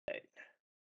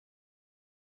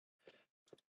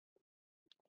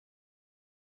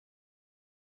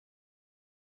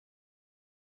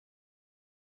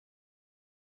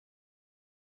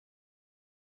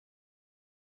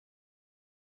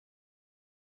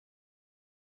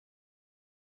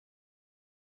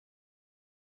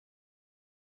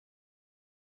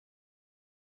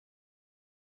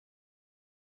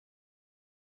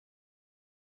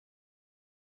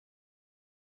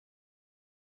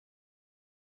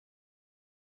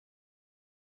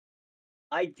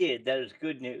I did. That is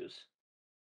good news.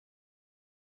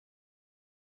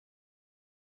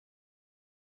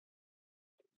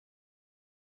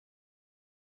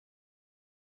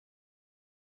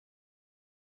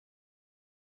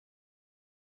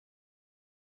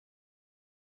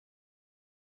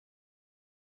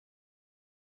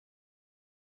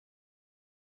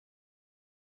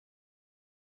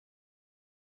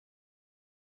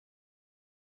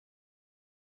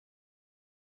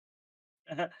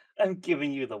 I'm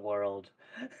giving you the world.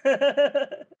 I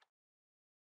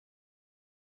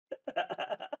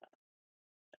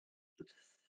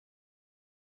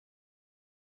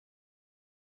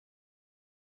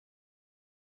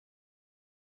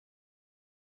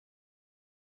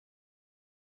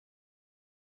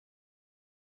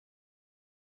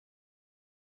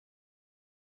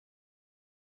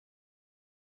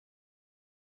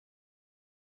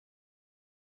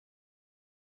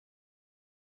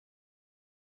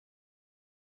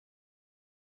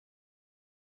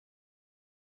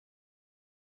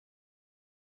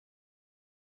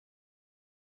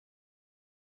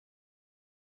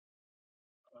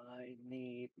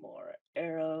need more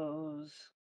arrows.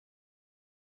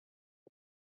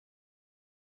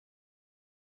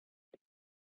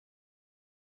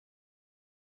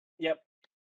 Yep,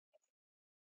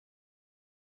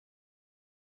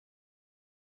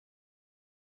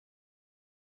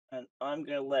 and I'm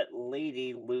gonna let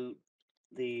Lady loot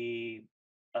the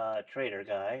trader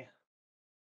guy.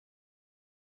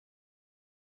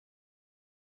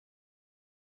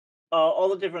 All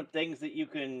the different things that you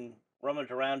can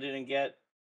rummage around in and get.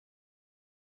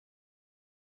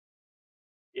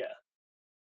 Yeah.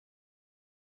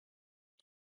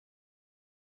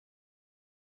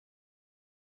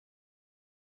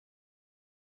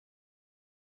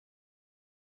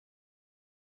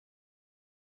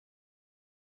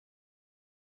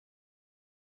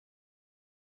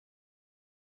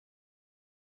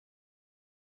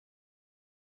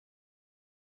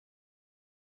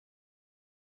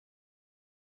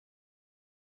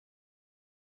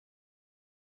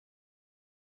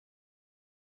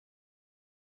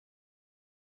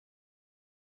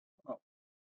 Oh,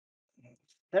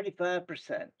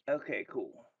 35%. Okay,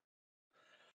 cool.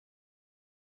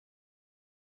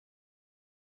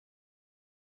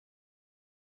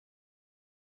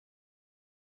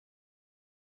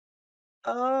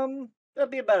 That'll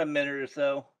be about a minute or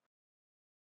so.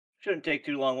 Shouldn't take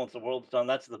too long once the world's done.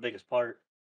 That's the biggest part.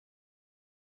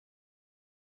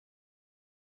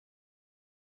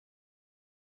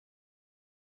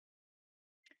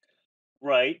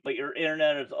 Right, but your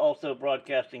internet is also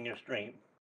broadcasting your stream.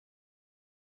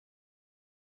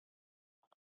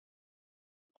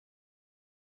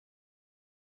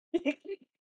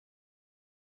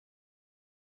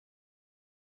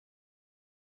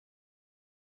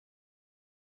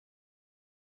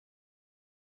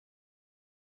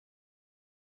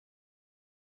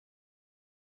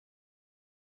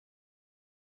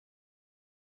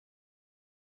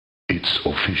 It's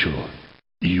official.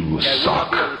 You Yeah, we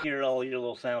might be able to suck. hear all your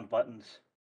little sound buttons.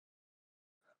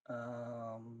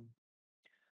 Um,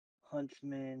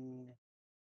 Huntsman.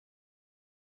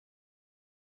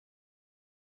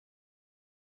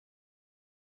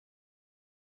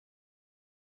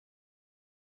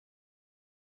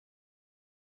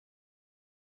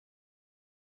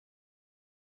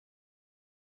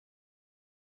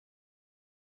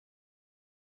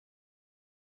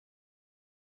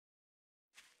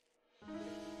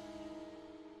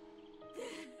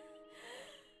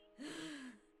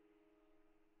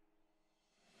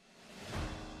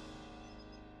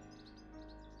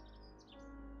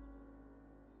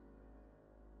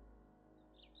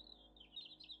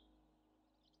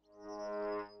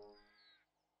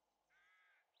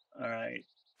 All right.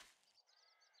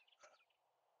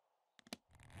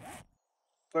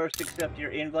 First, accept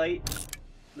your invite.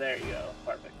 There you go.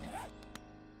 Perfect.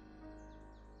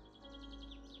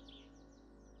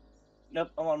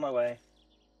 Nope, I'm on my way.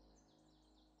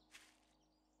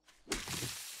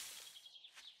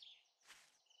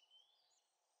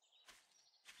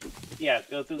 Yeah,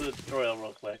 go through the tutorial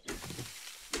real quick.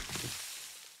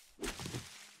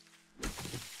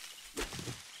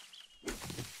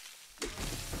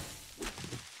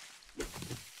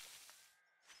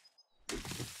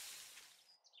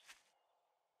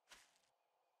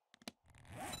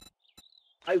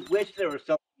 I wish there was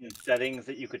something in settings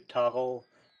that you could toggle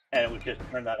and it would just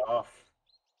turn that off.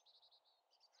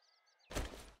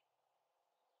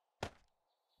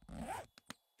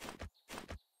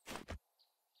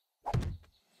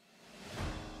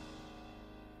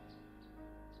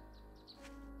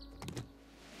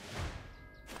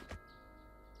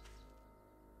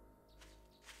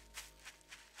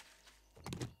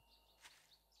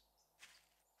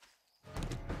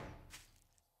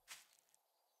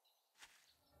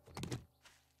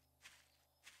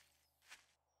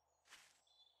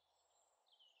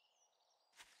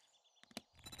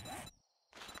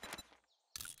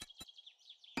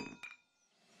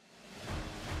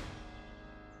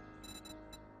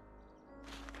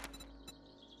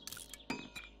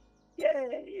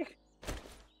 Yay!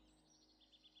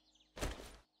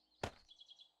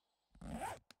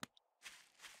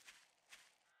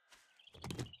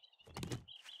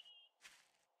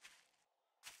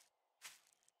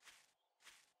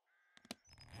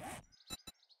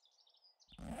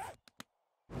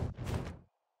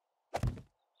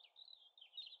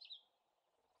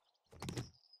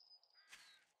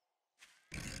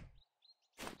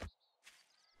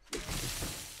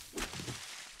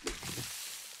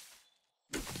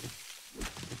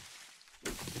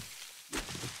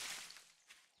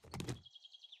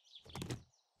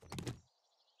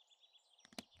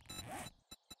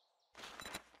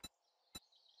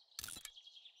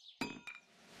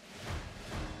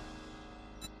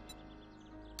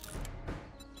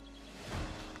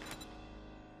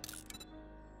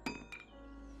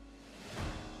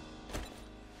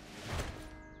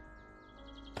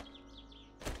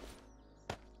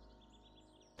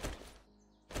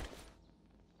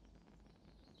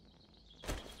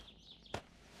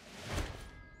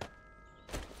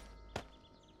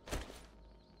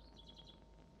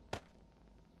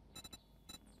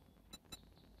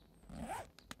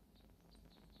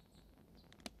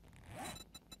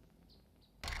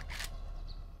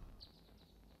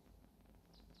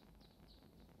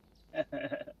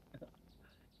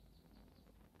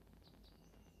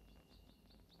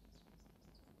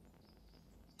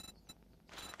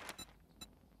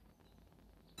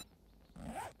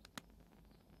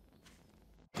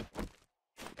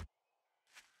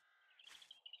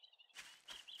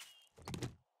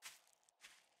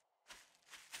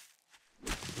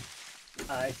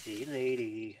 I see,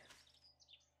 lady.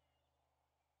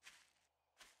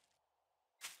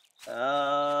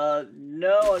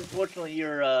 No, unfortunately,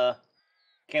 your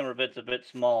camera bit's a bit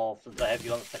small since I have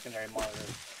you on the secondary monitor.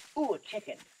 Ooh, a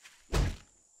chicken.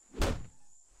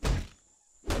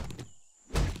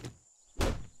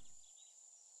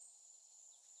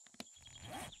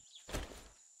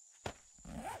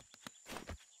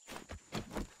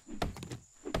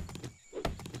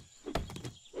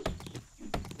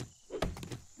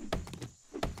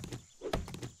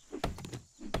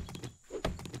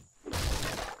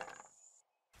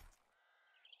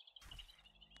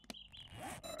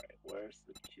 Alright, where's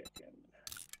the chicken?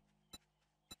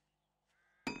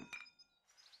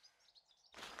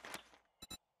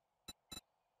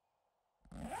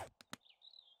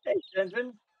 Hey,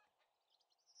 Benjamin.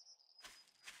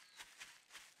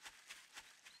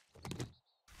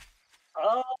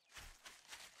 Uh,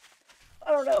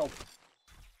 I don't know.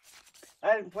 I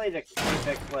haven't played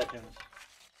Apex Legends.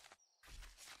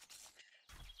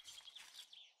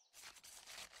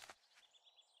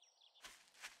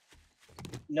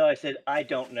 No, I said I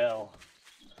don't know.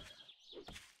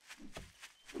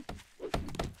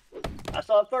 I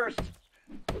saw it first.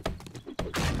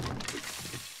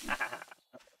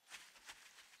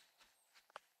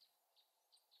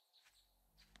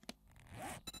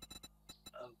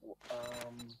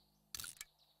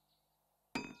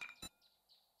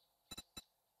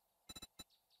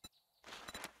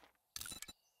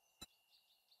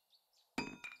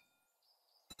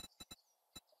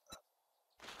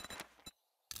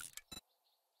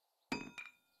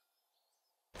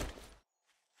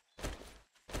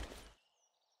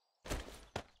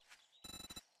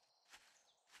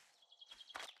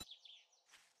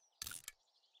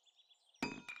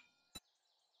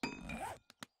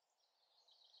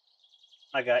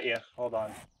 I got you. Hold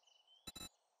on.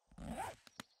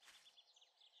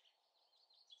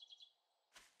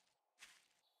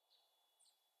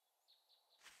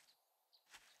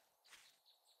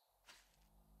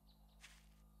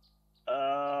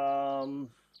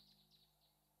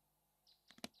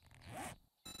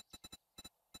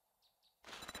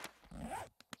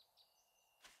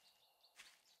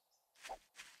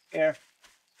 Here.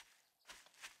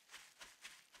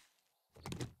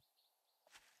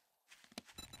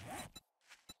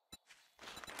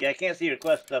 Yeah, I can't see your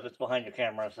quest stuff. It's behind your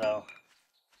camera, so.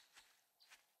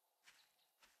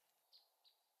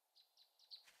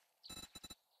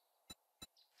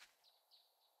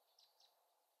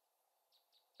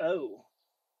 Oh.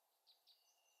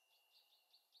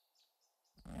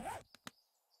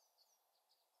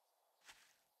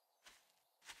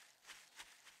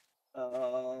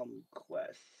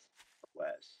 Quest.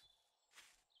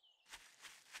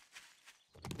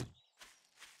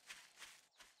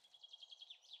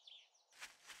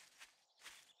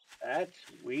 That's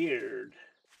weird.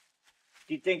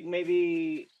 Do you think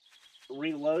maybe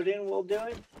reloading will do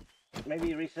it?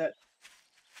 Maybe reset?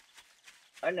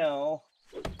 I know.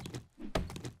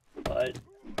 But...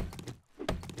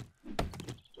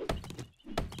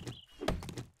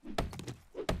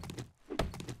 I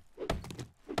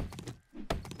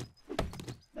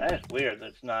That is weird.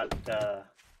 That's not,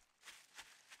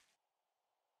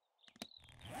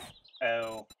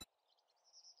 oh.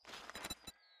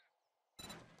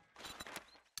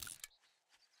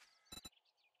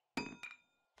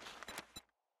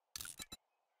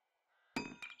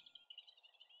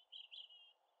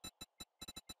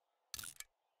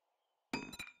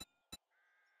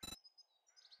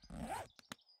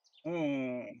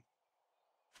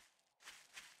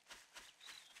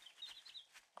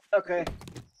 Okay.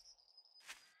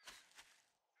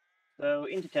 So,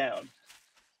 into town.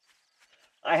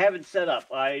 I haven't set up.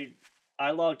 I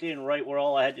logged in right where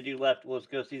all I had to do left was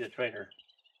go see the trader.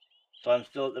 So I'm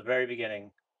still at the very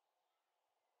beginning.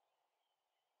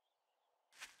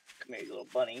 Come here, you little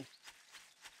bunny.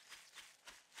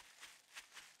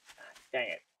 Dang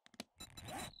it.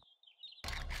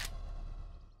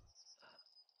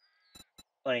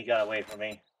 Bunny got away from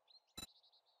me.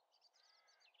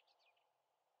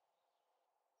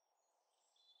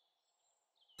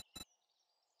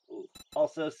 Ooh.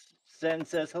 Also, Sen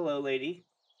says hello, lady.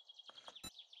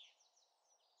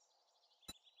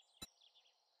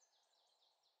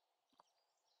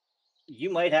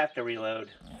 You might have to reload.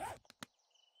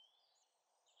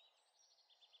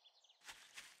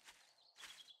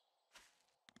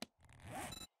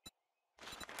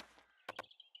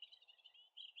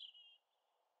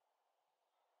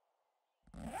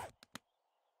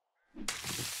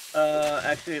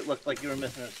 Actually, it looked like you were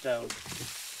missing a stone.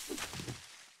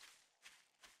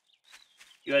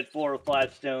 You had 4 or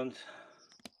 5 stones.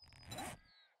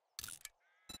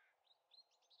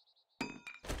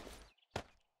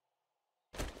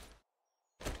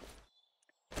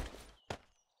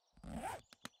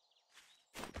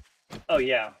 Oh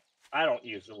yeah, I don't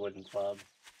use the wooden club.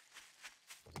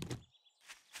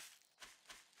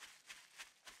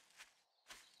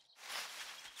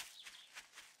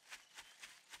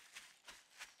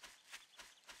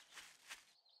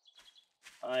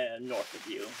 I am north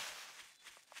of you.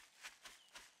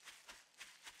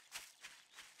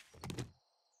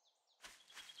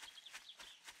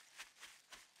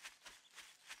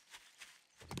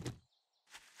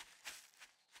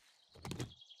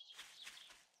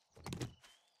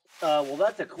 Well,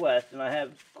 that's a quest, and I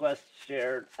have quests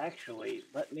shared. Actually,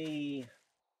 let me...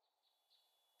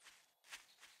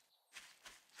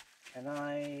 Can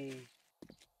I...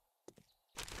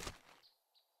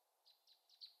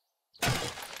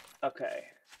 Okay.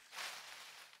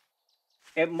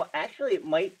 Actually, it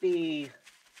might be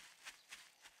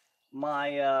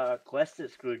my quest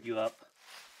that screwed you up.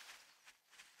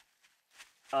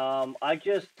 I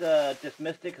just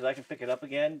dismissed it because I can pick it up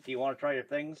again. Do you want to try your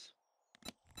things?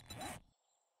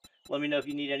 Let me know if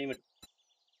you need any...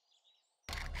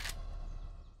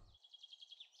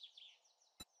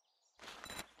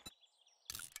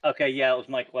 Okay, yeah, it was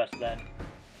my quest then.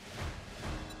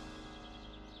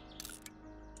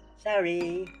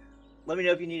 Sorry. Let me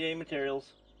know if you need any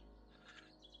materials.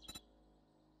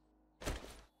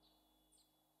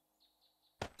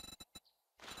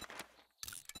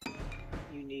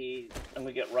 You need... I'm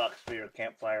gonna get rocks for your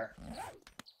campfire.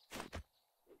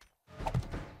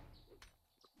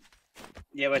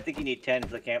 Yeah, but I think you need 10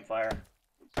 for the campfire.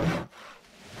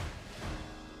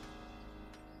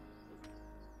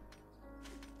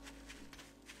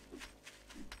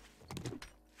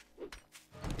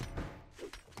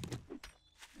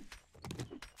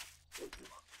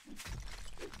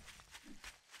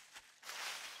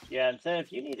 Yeah, and saying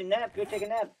if you need a nap, go take a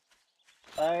nap.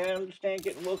 I understand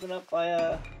getting woken up by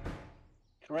a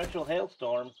torrential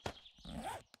hailstorm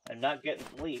and not getting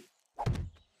sleep.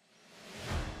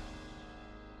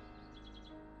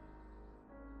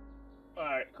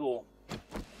 Alright, cool.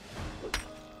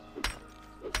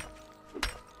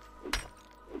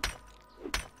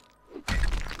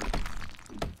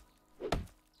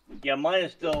 Yeah, mine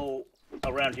is still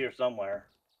around here somewhere.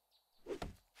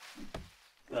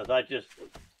 Because I just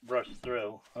rushed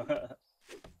through.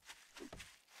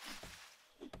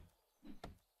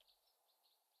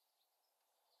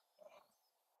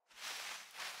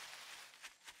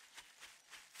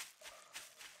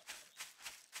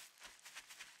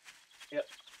 Yep.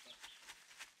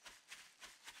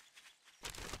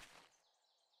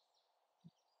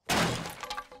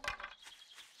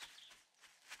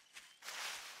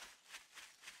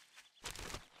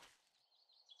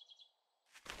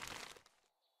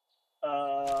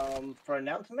 For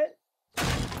announcement?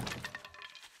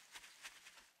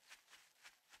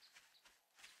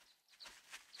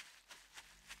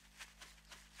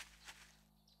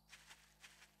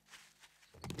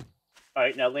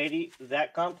 Alright, now lady,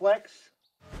 that complex,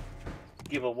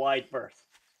 give a wide berth.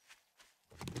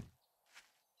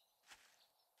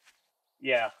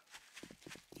 Yeah.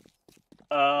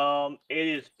 It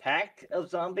is packed of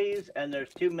zombies, and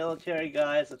there's 2 military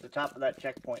guys at the top of that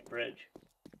checkpoint bridge.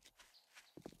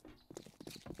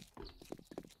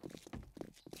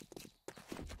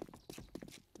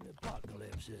 The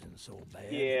apocalypse isn't so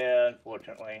bad. Yeah,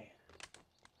 unfortunately.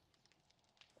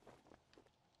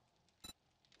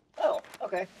 Oh,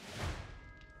 okay.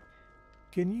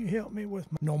 Can you help me with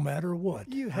no matter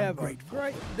what? You have a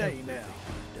great day now.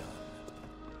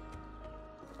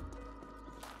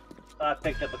 I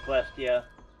picked up a quest, yeah.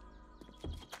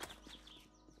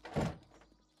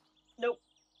 Nope.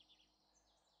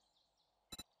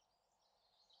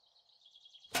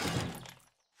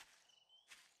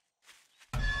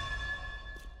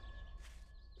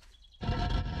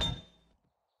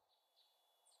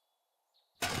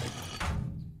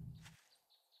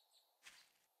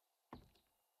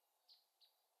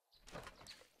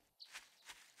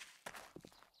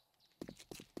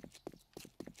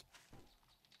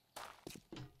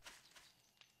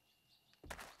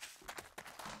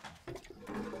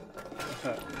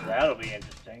 That'll be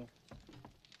interesting.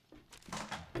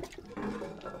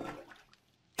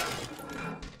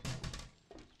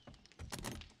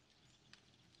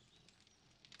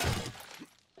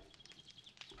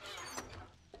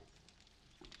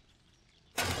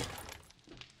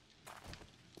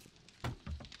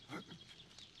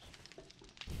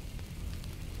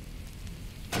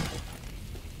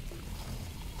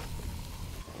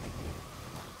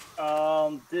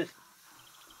 This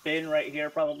bin right here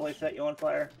probably set you on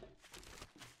fire.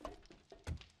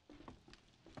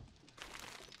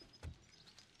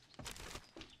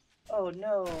 Oh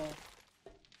no.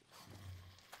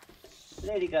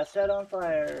 Lady got set on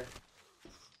fire.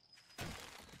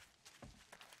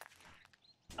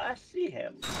 I see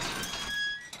him.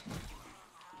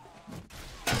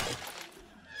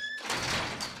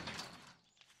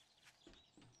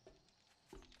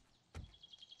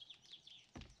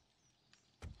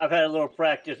 I've had a little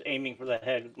practice aiming for the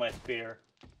head with my spear.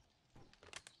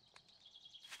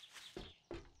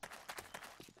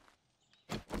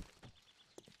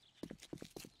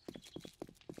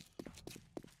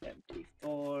 Empty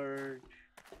forge.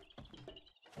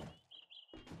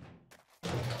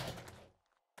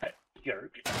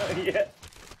 Jerk. Yeah.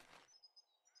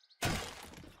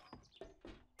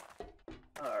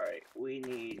 Alright, we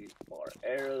need more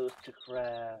arrows to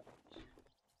craft.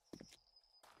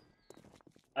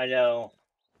 I know.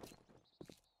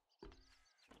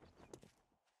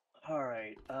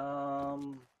 Alright,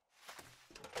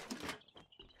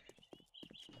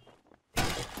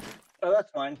 Oh,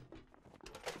 that's fine.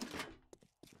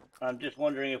 I'm just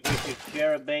wondering if we could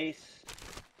share a base.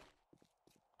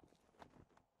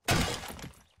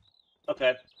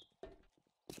 Okay.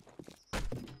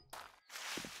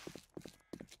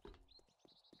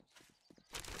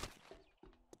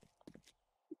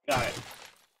 Got it.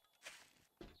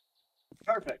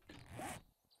 Perfect.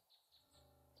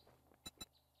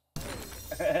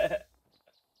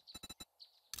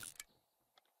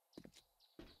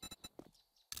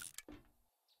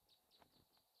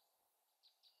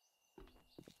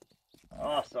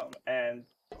 Awesome. And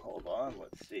hold on,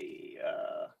 let's see.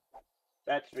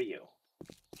 That's for you.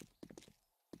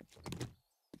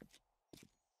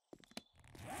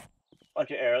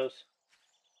 Bunch of arrows.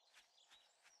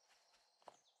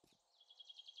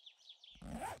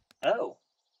 Oh.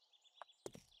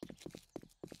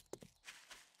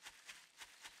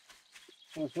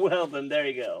 Well, then there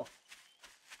you go.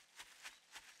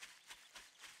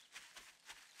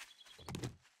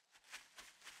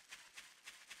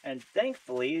 And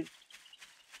thankfully,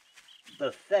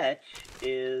 the fetch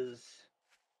is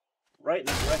right in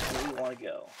the direction we want to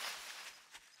go.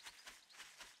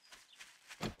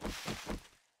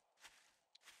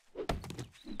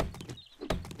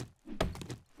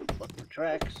 Look for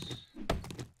tracks.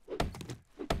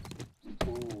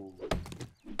 Ooh.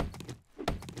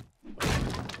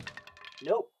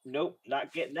 Nope, nope,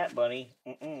 not getting that bunny.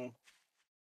 Mm-mm.